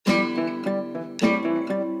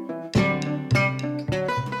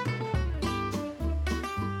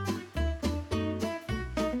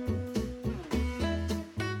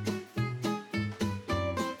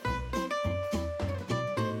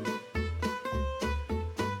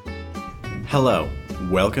Hello,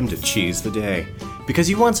 welcome to Cheese the Day, because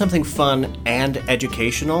you want something fun and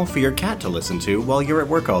educational for your cat to listen to while you're at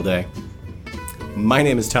work all day. My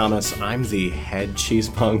name is Thomas, I'm the head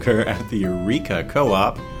cheesemonger at the Eureka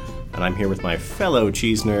Co-op, and I'm here with my fellow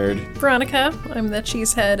cheese nerd, Veronica. I'm the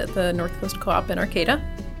cheese head at the North Coast Co-op in Arcata.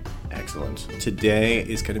 Excellent. Today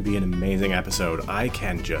is going to be an amazing episode. I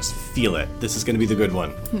can just feel it. This is going to be the good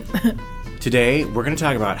one. Today, we're going to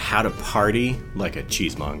talk about how to party like a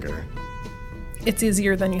cheesemonger. It's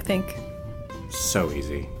easier than you think. So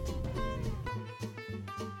easy.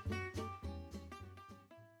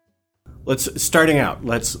 Let's talk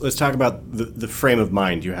about the frame of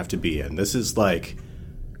mind you have to be in. This is like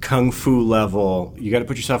kung fu level. You got to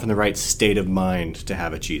put yourself in the right state of mind to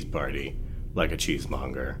have a cheese party like a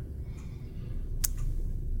cheesemonger.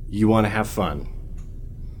 You want to have fun.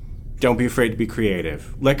 Don't be afraid to be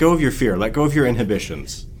creative. Let go of your fear. Let go of your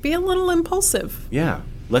inhibitions. Be a little impulsive. Yeah.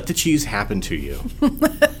 Let the cheese happen to you.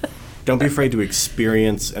 Don't be afraid to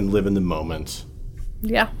experience and live in the moment.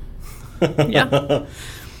 Yeah. Yeah.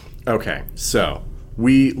 Okay, so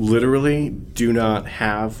we literally do not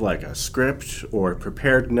have like a script or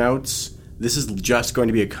prepared notes. This is just going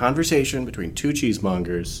to be a conversation between two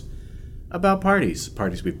cheesemongers about parties.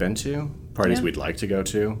 Parties we've been to, parties we'd like to go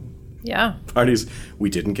to. Yeah. Parties we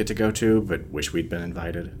didn't get to go to, but wish we'd been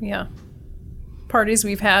invited. Yeah. Parties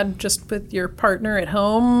we've had just with your partner at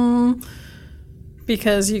home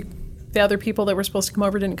because the other people that were supposed to come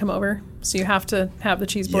over didn't come over. So you have to have the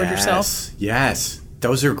cheese board yourself. Yes.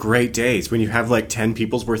 Those are great days when you have like 10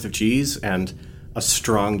 people's worth of cheese and a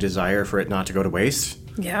strong desire for it not to go to waste.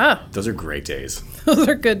 Yeah. Those are great days. Those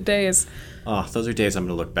are good days. Oh, those are days I'm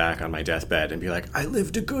going to look back on my deathbed and be like, I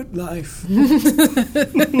lived a good life.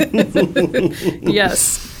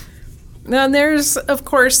 Yes. And there's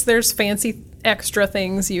fancy extra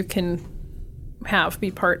things you can have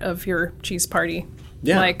be part of your cheese party.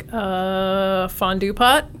 Yeah. Like a fondue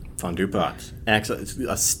pot. Fondue pots. Excellent. It's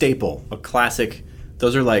a staple, a classic.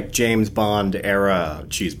 Those are like James Bond era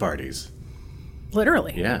cheese parties.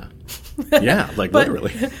 Literally. Yeah. Yeah, like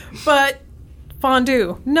literally. But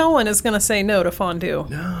fondue. No one is going to say no to fondue.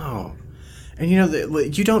 No. And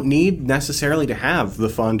you don't need necessarily to have the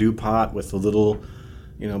fondue pot with the little,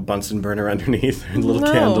 Bunsen burner underneath and a little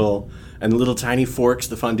candle and little tiny forks,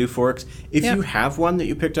 the fondue forks. If you have one that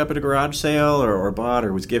you picked up at a garage sale or bought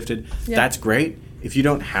or was gifted, that's great. If you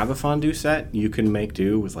don't have a fondue set, you can make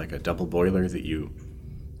do with like a double boiler that you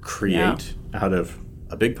create out of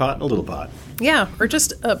a big pot and a little pot. Yeah, or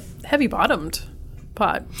just a heavy-bottomed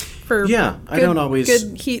pot for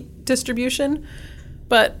good heat distribution.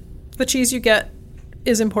 But the cheese you get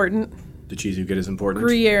is important. The cheese you get is important?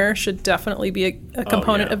 Gruyere should definitely be a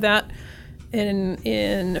component of that.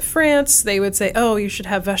 In France, they would say, you should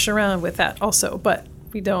have Vacherin with that also. But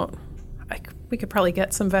we don't. We could probably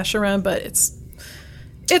get some Vacherin, but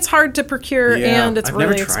it's hard to procure and it's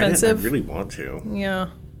really expensive. I really want to. Yeah.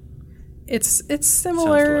 It's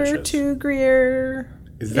similar to Gruyere.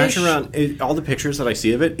 Is Vacherin, all the pictures that I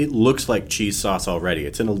see of it, it looks like cheese sauce already.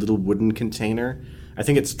 It's in a little wooden container. I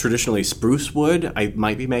think it's traditionally spruce wood. I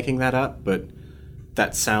might be making that up, but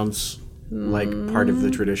that sounds like part of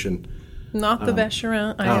the tradition. Not the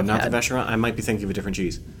Vacherin the Vacherin. I might be thinking of a different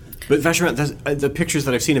cheese. But Vacherin, the pictures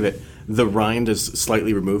that I've seen of it, the rind is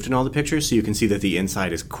slightly removed in all the pictures, so you can see that the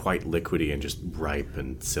inside is quite liquidy and just ripe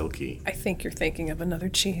and silky. I think you're thinking of another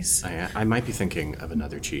cheese. I might be thinking of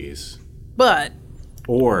another cheese. But...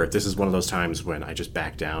 Or this is one of those times when I just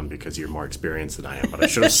back down because you're more experienced than I am, but I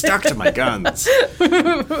should have stuck to my guns.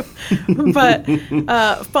 But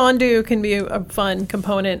fondue can be a fun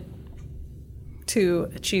component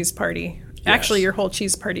to a cheese party. Yes. Actually, your whole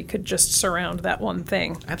cheese party could just surround that one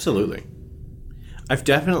thing. Absolutely. I've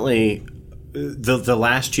definitely... The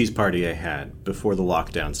last cheese party I had before the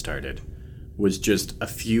lockdown started was just a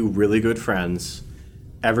few really good friends.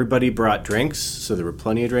 Everybody brought drinks, so there were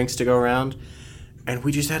plenty of drinks to go around. And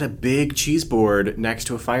we just had a big cheese board next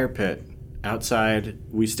to a fire pit outside.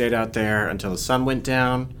 We stayed out there until the sun went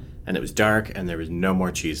down, and it was dark, and there was no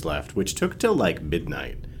more cheese left, which took till like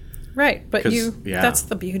midnight. Right, but that's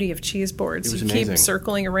the beauty of cheese boards. It was amazing. Keep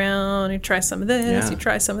circling around, you try some of this, you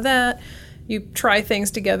try some of that. You try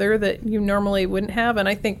things together that you normally wouldn't have, and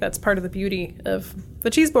I think that's part of the beauty of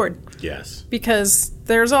the cheese board. Yes. Because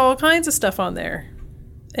there's all kinds of stuff on there.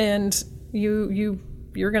 And you're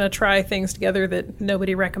going to try things together that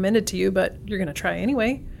nobody recommended to you, but you're going to try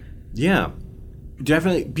anyway. Yeah.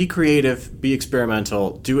 Definitely be creative, be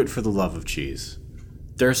experimental, do it for the love of cheese.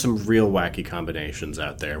 There are some real wacky combinations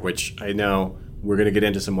out there, which I know we're going to get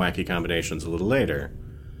into some wacky combinations a little later.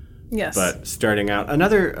 Yes. But starting out,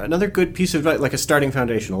 another good piece of advice, like a starting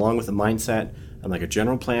foundation, along with a mindset and like a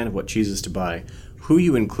general plan of what cheeses to buy. Who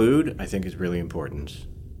you include, I think, is really important.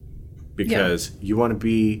 Because you want to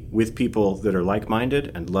be with people that are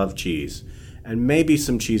like-minded and love cheese. And maybe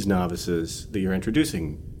some cheese novices that you're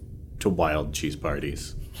introducing to wild cheese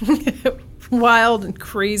parties. Wild and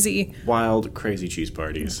crazy. Wild, crazy cheese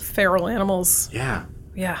parties. Feral animals. Yeah.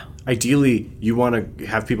 Yeah. Ideally, you want to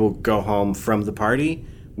have people go home from the party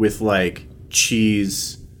with, like,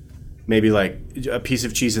 cheese, maybe, like, a piece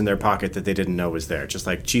of cheese in their pocket that they didn't know was there. Just,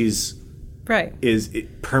 like, cheese is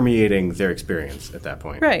permeating their experience at that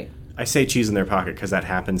point. Right. I say cheese in their pocket because that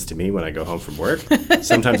happens to me when I go home from work.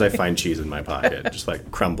 Sometimes I find cheese in my pocket, just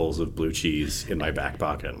like crumbles of blue cheese in my back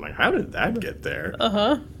pocket. I'm like, how did that get there?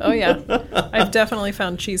 Uh-huh. Oh, yeah. I've definitely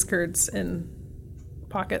found cheese curds in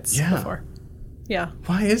pockets before. Yeah.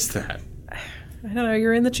 Why is that? I don't know.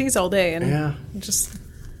 You're in the cheese all day, and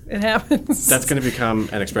it happens. That's going to become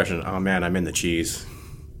an expression. Oh, man, I'm in the cheese.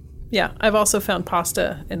 Yeah. I've also found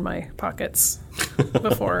pasta in my pockets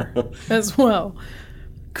before as well.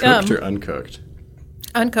 Cooked or uncooked?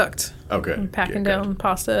 Uncooked. Oh, good. I'm packing down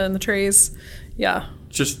pasta in the trays. Yeah.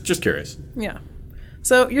 Just curious. Yeah.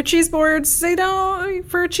 So your cheese boards,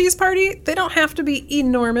 for a cheese party, they don't have to be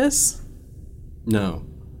enormous. No.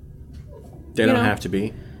 They don't have to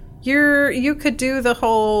be. You could do the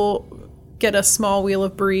whole get a small wheel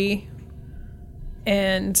of brie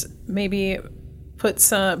and maybe put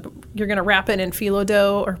some, you're going to wrap it in phyllo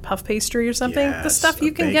dough or puff pastry or something. Yes, the stuff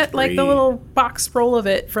you can get, like the little box roll of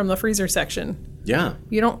it from the freezer section. Yeah.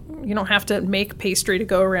 You don't have to make pastry to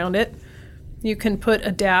go around it. You can put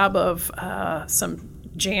a dab of some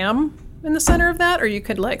jam in the center of that, or you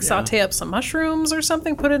could saute up some mushrooms or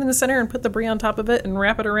something, put it in the center and put the brie on top of it and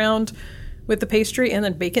wrap it around with the pastry and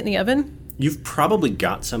then bake it in the oven. You've probably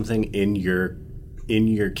got something in your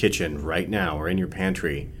kitchen right now or in your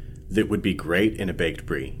pantry that would be great in a baked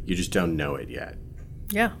brie. You just don't know it yet.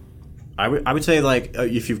 Yeah. I would say, like,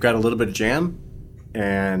 if you've got a little bit of jam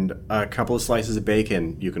and a couple of slices of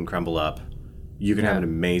bacon you can crumble up, you can have an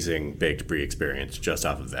amazing baked brie experience just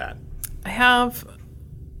off of that. I have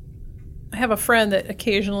a friend that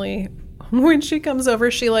occasionally, when she comes over,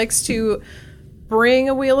 she likes to bring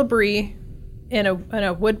a wheel of brie in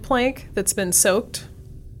a wood plank that's been soaked,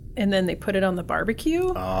 and then they put it on the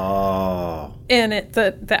barbecue. Oh. And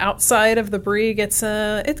the outside of the brie gets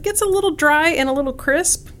a little dry and a little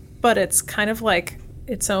crisp, but it's kind of like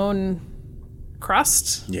its own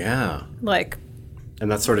crust. Yeah. Like, and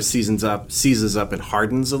that sort of seizes up and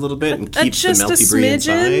hardens a little bit and keeps the just melty a brie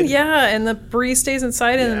smidgen, inside. yeah, and the brie stays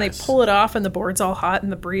inside, and then they pull it off, and the board's all hot,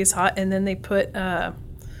 and the brie is hot, and then they put the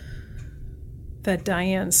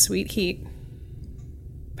Diane Sweet Heat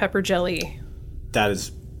pepper jelly. That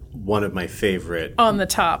is one of my favorite. On the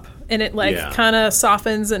top, and it kind of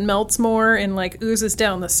softens and melts more, and like oozes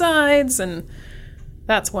down the sides, and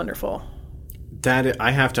that's wonderful. That I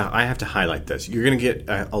have to highlight this. You're going to get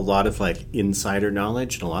a lot of like insider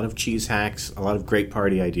knowledge and a lot of cheese hacks, a lot of great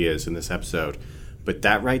party ideas in this episode. But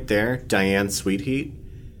that right there, Diane Sweet Heat,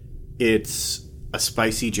 it's a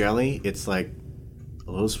spicy jelly. It's like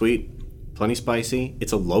a little sweet, plenty spicy.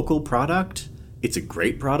 It's a local product. It's a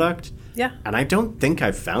great product. Yeah. And I don't think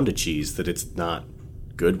I've found a cheese that it's not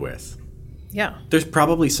good with. Yeah. There's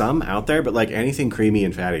probably some out there, but like anything creamy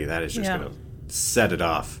and fatty, that is just going to set it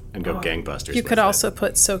off and go gangbusters. You could also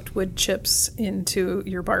put soaked wood chips into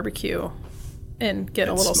your barbecue and get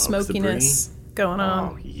a little smokiness going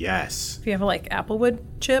on. Oh, yes. If you have like applewood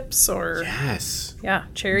chips or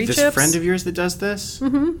cherry chips. This friend of yours that does this?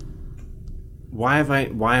 Mm-hmm. Why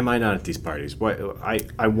am I not at these parties?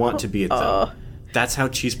 I want to be at them. That's how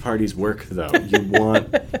cheese parties work, though. You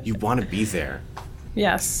want to be there.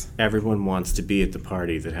 Yes. Everyone wants to be at the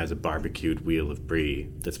party that has a barbecued wheel of brie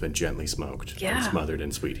that's been gently smoked and smothered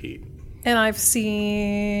in sweet heat. And I've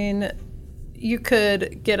seen you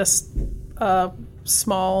could get a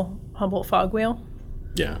small Humboldt fog wheel.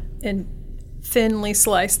 Yeah. And thinly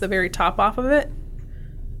slice the very top off of it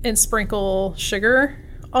and sprinkle sugar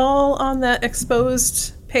all on that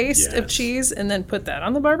exposed paste of cheese, and then put that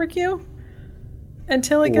on the barbecue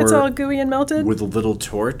until it gets all gooey and melted. With a little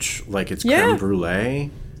torch, like it's creme brulee.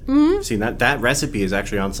 Mm-hmm. See, that recipe is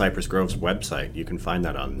actually on Cypress Grove's website. You can find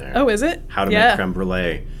that on there. Oh, is it? How to make creme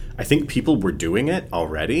brulee. I think people were doing it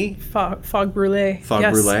already. Fog brulee.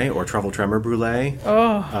 Fog brulee or truffle tremor brulee.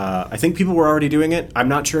 Oh. I think people were already doing it. I'm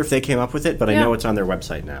not sure if they came up with it, but I know it's on their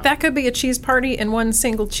website now. That could be a cheese party in one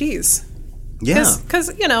single cheese. Yeah.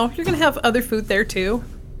 Because, you're going to have other food there, too.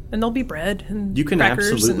 And there'll be bread and you can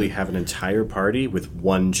crackers absolutely have an entire party with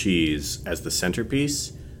one cheese as the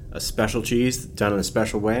centerpiece. a special cheese done in a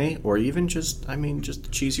special way, or even just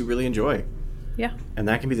cheese you really enjoy. Yeah. And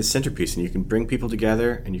that can be the centerpiece, and you can bring people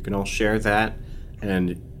together, and you can all share that,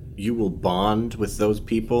 and you will bond with those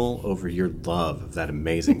people over your love of that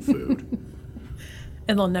amazing food.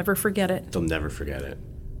 And they'll never forget it. They'll never forget it.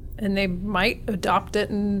 And they might adopt it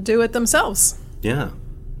and do it themselves. Yeah.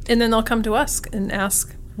 And then they'll come to us and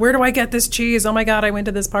ask, where do I get this cheese? Oh my God, I went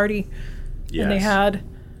to this party. Yes. And they had,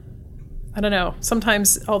 I don't know,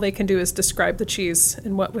 sometimes all they can do is describe the cheese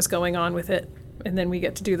and what was going on with it. And then we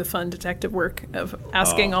get to do the fun detective work of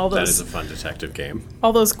asking all those. That is a fun detective game.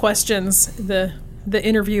 All those questions, the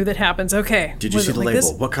interview that happens. Okay. Did you see the like label?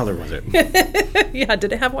 This? What color was it? Yeah,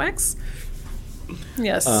 did it have wax?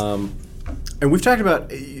 Yes. And we've talked about,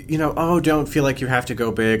 don't feel like you have to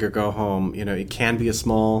go big or go home. It can be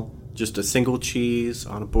just a single cheese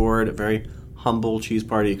on a board, a very humble cheese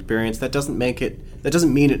party experience. That doesn't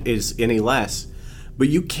mean it is any less. But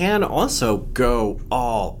you can also go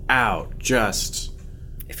all out, just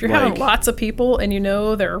if you're having lots of people and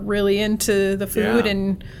they're really into the food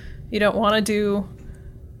and you don't want to do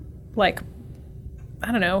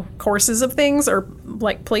courses of things or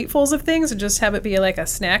platefuls of things and just have it be like a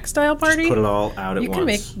snack style party. Just put it all out at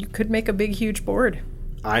once. You could make a big, huge board.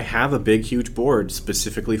 I have a big, huge board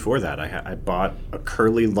specifically for that. I bought a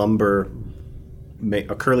curly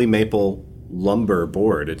maple lumber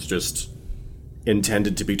board. It's just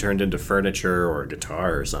intended to be turned into furniture or a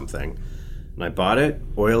guitar or something. And I bought it,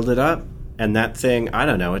 oiled it up, and that thing, I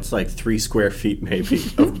don't know, it's like 3 square feet maybe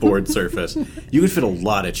of board surface. You could fit a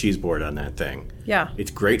lot of cheese board on that thing. Yeah. It's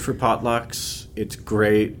great for potlucks. It's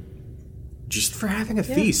great just for having a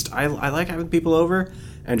feast. I like having people over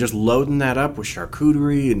and just loading that up with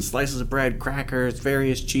charcuterie and slices of bread, crackers,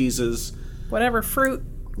 various cheeses. Whatever fruit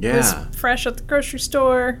was fresh at the grocery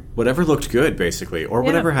store. Whatever looked good, basically. Or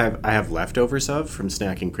whatever I have leftovers of from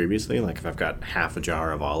snacking previously. Like if I've got half a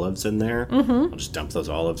jar of olives in there, I'll just dump those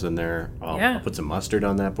olives in there. I'll put some mustard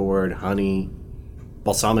on that board, honey,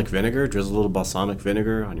 balsamic vinegar. Drizzle a little balsamic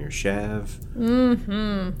vinegar on your chev.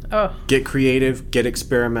 Mm-hmm. Oh. Get creative. Get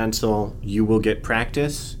experimental. You will get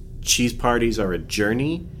practice. Cheese parties are a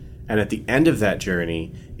journey. And at the end of that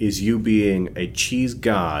journey is you being a cheese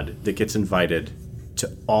god that gets invited to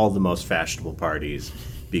all the most fashionable parties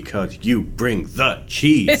because you bring the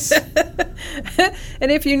cheese.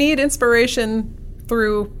 And if you need inspiration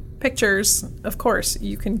through pictures, of course,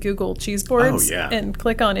 you can Google cheese boards and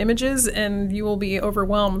click on images, and you will be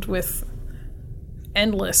overwhelmed with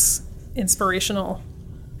endless inspirational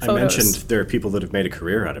photos. I mentioned there are people that have made a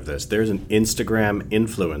career out of this. There's an Instagram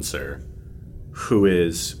influencer who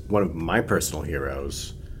is one of my personal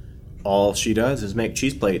heroes. All she does is make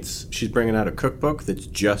cheese plates. She's bringing out a cookbook that's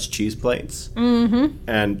just cheese plates. Mm-hmm.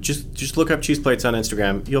 And just look up cheese plates on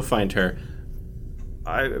Instagram. You'll find her.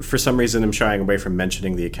 For some reason, I'm shying away from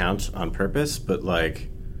mentioning the account on purpose, but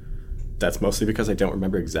that's mostly because I don't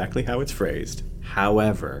remember exactly how it's phrased.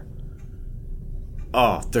 However,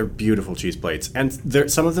 they're beautiful cheese plates.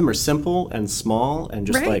 And some of them are simple and small and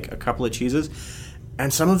just like a couple of cheeses.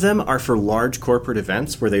 And some of them are for large corporate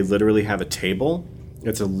events where they literally have a table.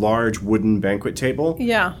 It's a large wooden banquet table.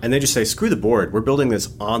 Yeah. And they just say, screw the board. We're building this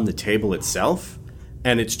on the table itself.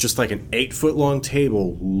 And it's just like an 8-foot-long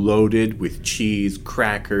table loaded with cheese,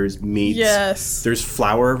 crackers, meats. Yes. There's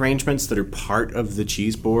flower arrangements that are part of the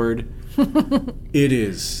cheese board. It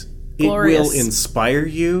is. Glorious. It will inspire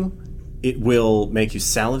you. It will make you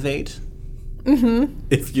salivate. Mm-hmm.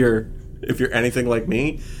 If you're anything like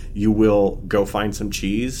me, you will go find some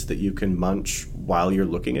cheese that you can munch while you're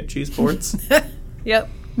looking at cheese boards. Yep.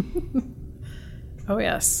 Oh,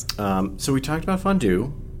 yes. So we talked about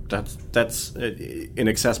fondue. That's an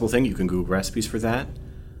accessible thing. You can Google recipes for that.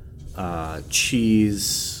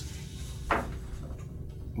 Cheese.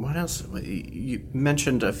 What else? You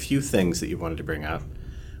mentioned a few things that you wanted to bring up.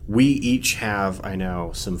 We each have, I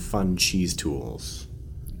know, some fun cheese tools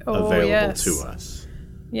available to us.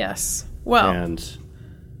 Yes. Well. And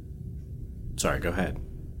sorry, go ahead.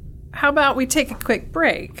 How about we take a quick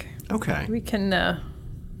break? Okay. We can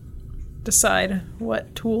decide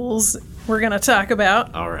what tools we're going to talk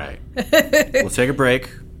about. All right. We'll take a break.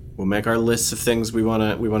 We'll make our lists of things we want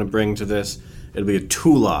to bring to this. It'll be a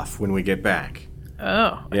tool off when we get back.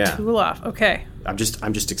 Oh, a tool off. Okay. I'm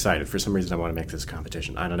just excited. For some reason I want to make this a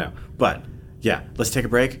competition. I don't know. But yeah, let's take a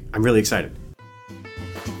break. I'm really excited.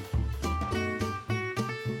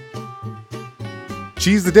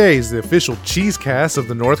 Cheese the Day is the official cheese cast of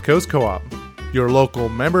the North Coast Co-op, your local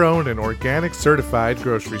member-owned and organic certified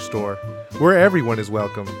grocery store, where everyone is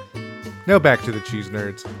welcome. Now back to the Cheese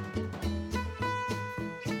Nerds.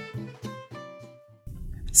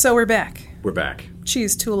 So we're back. We're back.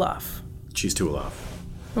 cheese tool-off. Cheese tool-off.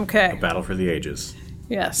 Okay. A battle for the ages.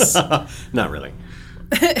 Yes. Not really.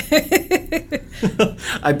 I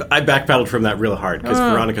backpedaled from that real hard because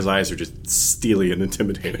Veronica's eyes are just steely and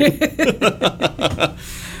intimidating.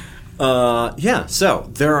 So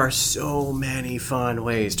there are so many fun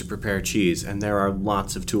ways to prepare cheese, and there are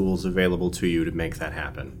lots of tools available to you to make that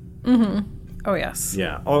happen. Oh, yes.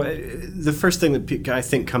 Yeah. The first thing that I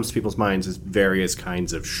think comes to people's minds is various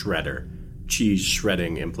kinds of cheese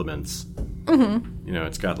shredding implements.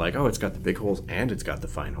 It's got it's got the big holes and it's got the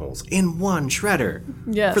fine holes in one shredder.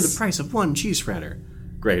 Yes. For the price of one cheese shredder.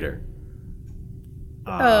 Grater.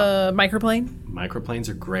 Microplane? Microplanes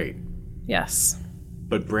are great. Yes.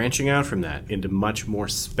 But branching out from that into much more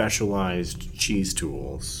specialized cheese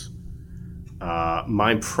tools,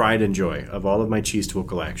 my pride and joy of all of my cheese tool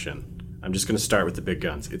collection, I'm just going to start with the big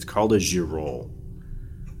guns. It's called a Girole.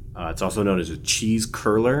 It's also known as a cheese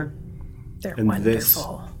curler. They're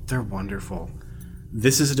wonderful. They're wonderful.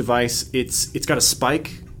 This is a device. It's got a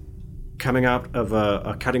spike coming out of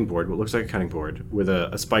a cutting board, what looks like a cutting board, with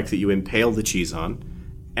a spike that you impale the cheese on.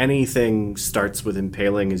 Anything starts with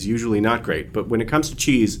impaling is usually not great, but when it comes to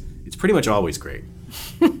cheese, it's pretty much always great.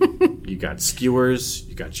 You got skewers,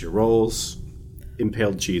 you got Giroles.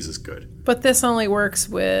 Impaled cheese is good. But this only works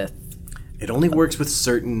with... It only works with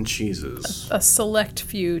certain cheeses. A select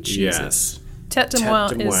few cheeses. Yes. Tête de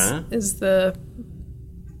Moine is the...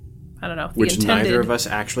 I don't know. The which intended... neither of us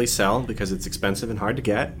actually sell because it's expensive and hard to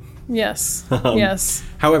get. Yes. Yes.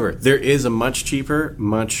 However, there is a much cheaper,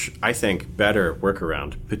 much, I think, better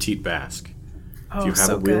workaround, Petite Basque. Oh, if you have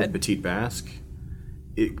so a wheel good. of Petite Basque,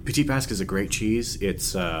 Petite Basque is a great cheese.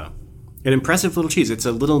 It's an impressive little cheese. It's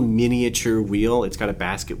a little miniature wheel. It's got a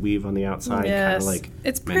basket weave on the outside, kind of like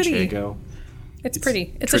it's pretty. Manchego. It's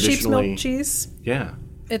pretty. It's a sheep's milk cheese. Yeah.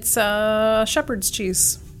 It's shepherd's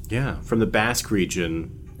cheese. Yeah, from the Basque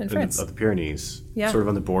region in France. Of the Pyrenees, yeah. Sort of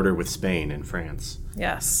on the border with Spain and France.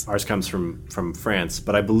 Yes. Ours comes from France,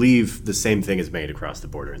 but I believe the same thing is made across the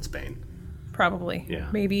border in Spain. Probably. Yeah.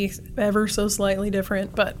 Maybe ever so slightly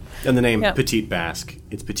different, but... And the name Petite Basque,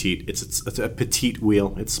 it's petite. It's a petite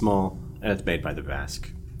wheel. It's small, and it's made by the Basque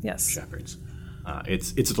shepherds.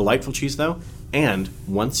 It's a delightful cheese, though, and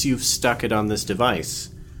once you've stuck it on this device...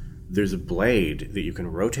 There's a blade that you can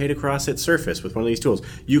rotate across its surface with one of these tools.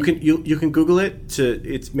 You can Google it.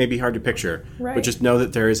 It's maybe hard to picture, right. But just know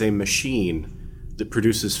that there is a machine that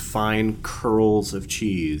produces fine curls of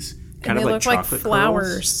cheese, kind of like chocolate like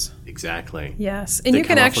flowers. Curls. Exactly. Yes, and they you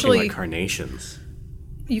can come off actually looking like carnations.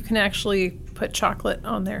 You can actually put chocolate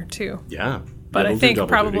on there too. Yeah, but I think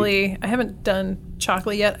probably I haven't done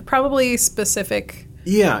chocolate yet. Probably specific.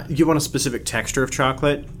 Yeah, you want a specific texture of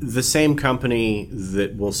chocolate. The same company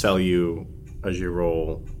that will sell you a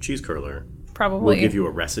Girole cheese curler probably will give you a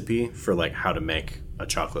recipe for like how to make a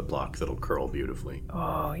chocolate block that'll curl beautifully.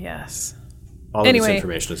 Oh, yes. All of this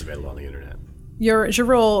information is available on the internet. Your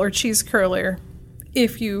Girole or cheese curler,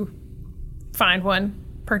 if you find one,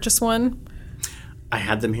 purchase one. I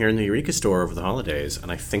had them here in the Eureka store over the holidays,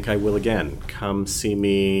 and I think I will again. Come see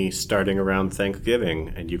me starting around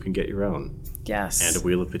Thanksgiving, and you can get your own. Yes. And a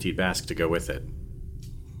wheel of Petite Basque to go with it.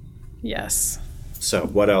 Yes. So,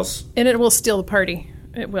 what else? And it will steal the party.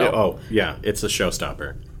 It will. It's a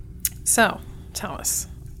showstopper. So, Thomas,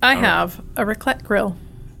 I have a raclette grill.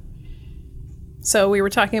 So, we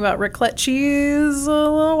were talking about raclette cheese a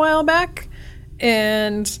little while back,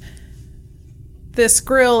 and this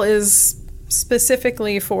grill is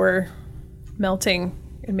specifically for melting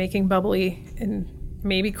and making bubbly and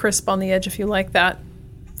maybe crisp on the edge if you like that.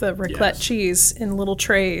 The raclette cheese in little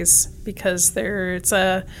trays because there's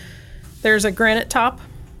a granite top,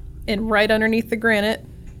 and right underneath the granite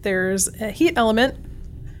there's a heat element,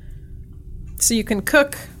 so you can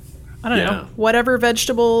cook whatever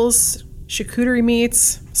vegetables, charcuterie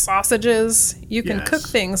meats, sausages. You can cook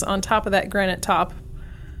things on top of that granite top,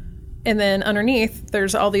 and then underneath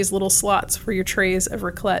there's all these little slots for your trays of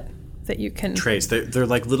raclette that you can... Trays. They're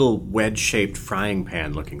like little wedge-shaped frying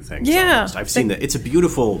pan-looking things. Yeah. Almost. I've seen that. It's a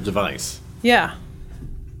beautiful device. Yeah.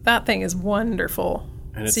 That thing is wonderful.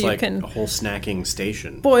 And it's like a whole snacking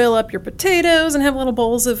station. Boil up your potatoes and have little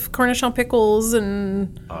bowls of Cornichon pickles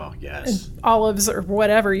and... Oh, yes. And olives or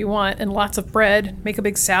whatever you want, and lots of bread. Make a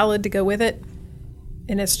big salad to go with it.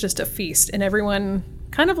 And it's just a feast. And everyone,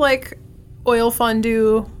 kind of like oil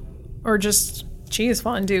fondue or just cheese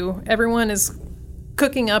fondue, everyone is...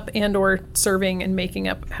 cooking up and or serving and making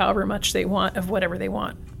up however much they want of whatever they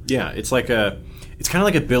want. Yeah, it's kind of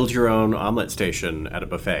like a build your own omelet station at a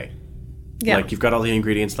buffet. Yeah. Like you've got all the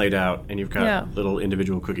ingredients laid out and you've got little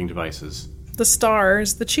individual cooking devices. the star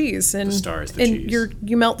is the cheese, and The star is the and cheese.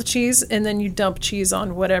 you melt the cheese, and then you dump cheese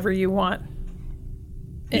on whatever you want,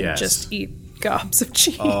 and Yes. just eat gobs of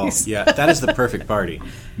cheese. Oh, yeah, that is the perfect party.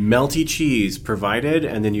 Melty cheese provided,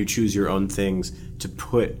 and then you choose your own things to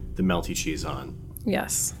put the melty cheese on.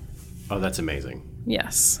 Yes, Oh, that's amazing.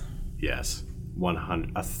 yes. Yes.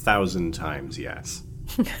 1,000 times yes.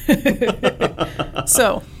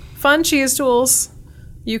 So, fun cheese tools.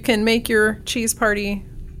 You can make your cheese party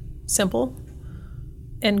simple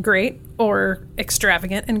and great, or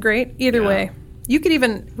extravagant and great. Either Yeah. way. You could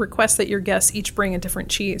even request that your guests each bring a different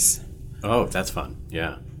cheese. Oh, that's fun.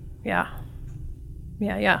 Yeah. Yeah.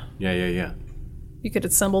 Yeah. Yeah. You could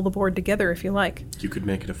assemble the board together if you like. You could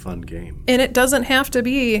make it a fun game. And it doesn't have to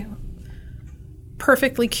be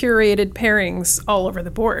perfectly curated pairings all over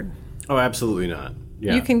the board. Oh, absolutely not.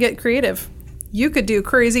 Yeah. You can get creative. You could do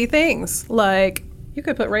crazy things, like you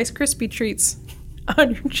could put Rice Krispie treats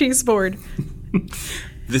on your cheese board.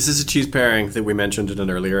 This is a cheese pairing that we mentioned in an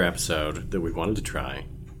earlier episode that we wanted to try,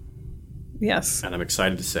 Yes. and I'm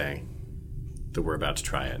excited to say that we're about to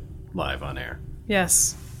try it live on air.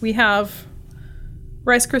 Yes. We have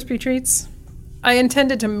Rice Krispie treats. I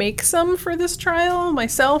intended to make some for this trial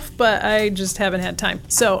myself, but I just haven't had time.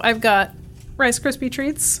 So I've got Rice Krispie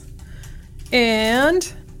treats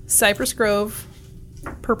and Cypress Grove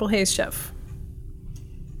Purple Haze Chef.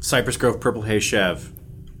 Cypress Grove Purple Haze Chev.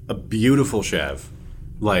 A beautiful Chev.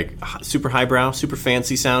 Like, super highbrow, super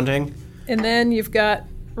fancy sounding. And then you've got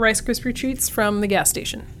Rice Krispie treats from the gas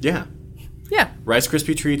station. Yeah. Yeah. Rice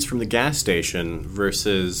Krispie treats from the gas station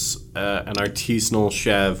versus an artisanal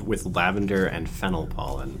Chev with lavender and fennel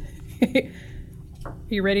pollen.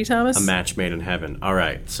 You ready, Thomas? A match made in heaven. All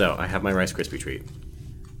right, so I have my Rice Krispie treat.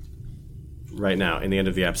 Right now, in the end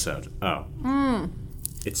of the episode. Oh.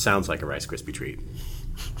 It sounds like a Rice Krispie treat.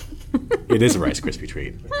 It is a Rice Krispie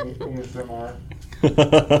treat.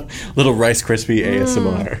 Little Rice Krispie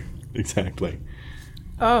ASMR. Exactly.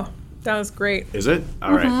 Oh, that was great. Is it?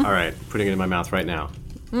 All right. Putting it in my mouth right now.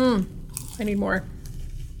 I need more.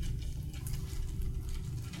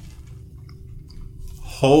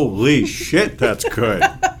 Holy shit, that's good.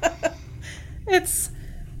 It's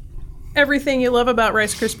everything you love about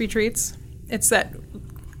Rice Krispie treats. It's that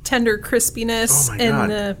tender crispiness Oh my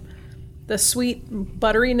and God. the sweet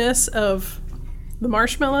butteriness of the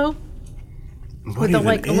marshmallow What with even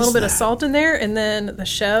a is little bit of that? salt in there, and then the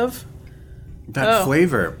Chev. That Oh.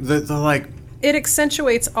 flavor. The like, It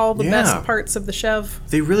accentuates all the Yeah. best parts of the Chev.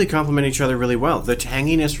 they really complement each other really well. The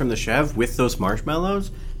tanginess from the Chev with those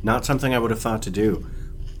marshmallows, not something I would have thought to do.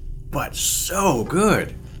 But so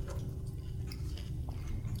good.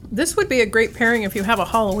 This would be a great pairing if you have a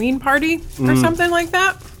Halloween party or something like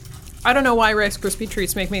that. I don't know why Rice Krispie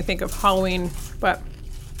treats make me think of Halloween, but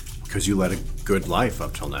Because you led a good life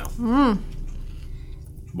up till now.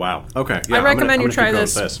 Wow. Okay. Yeah, I recommend I'm you gonna try keep going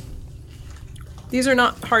this. with these are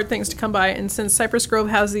not hard things to come by. And since Cypress Grove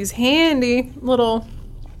has these handy little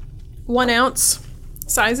 1 ounce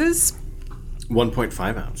sizes,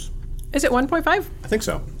 1.5 ounce. is it 1.5? I think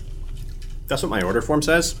so. That's what my order form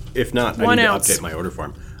says. If not, I 1 need ounce. to update my order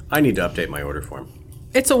form. I need to update my order form.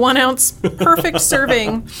 It's a 1 ounce perfect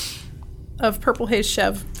serving of Purple Haze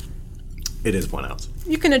Chev. It is 1 ounce.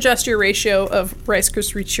 You can adjust your ratio of Rice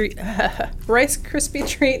Krispie treat, Rice Krispie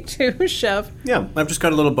treat to Chev. Yeah, I've just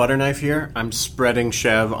got a little butter knife here. I'm spreading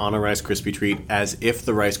Chev on a Rice Krispie treat as if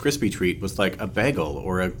the Rice Krispie treat was like a bagel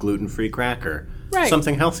or a gluten-free cracker. Right.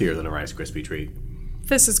 Something healthier than a Rice Krispie treat.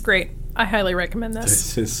 This is great. I highly recommend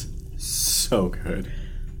this. This is so good.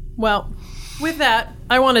 Well, with that,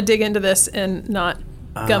 I want to dig into this and not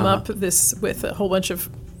gum up this with a whole bunch of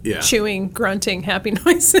Yeah. chewing, grunting, happy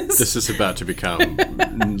noises. This is about to become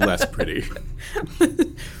less pretty.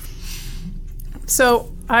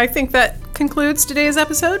 So I think that concludes today's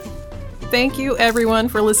episode. Thank you, everyone,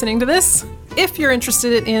 for listening to this. If you're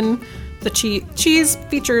interested in the cheese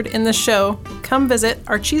featured in this show, come visit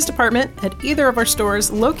our cheese department at either of our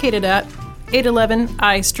stores located at 811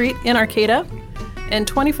 I Street in Arcata and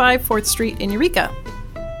 25 4th Street in Eureka.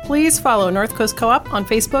 Please follow North Coast Co-op on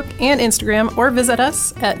Facebook and Instagram, or visit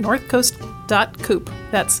us at northcoast.coop.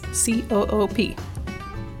 That's COOP.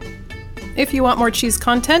 If you want more cheese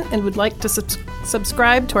content and would like to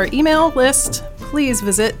subscribe to our email list, please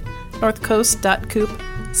visit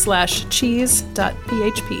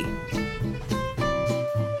northcoast.coop/cheese.php.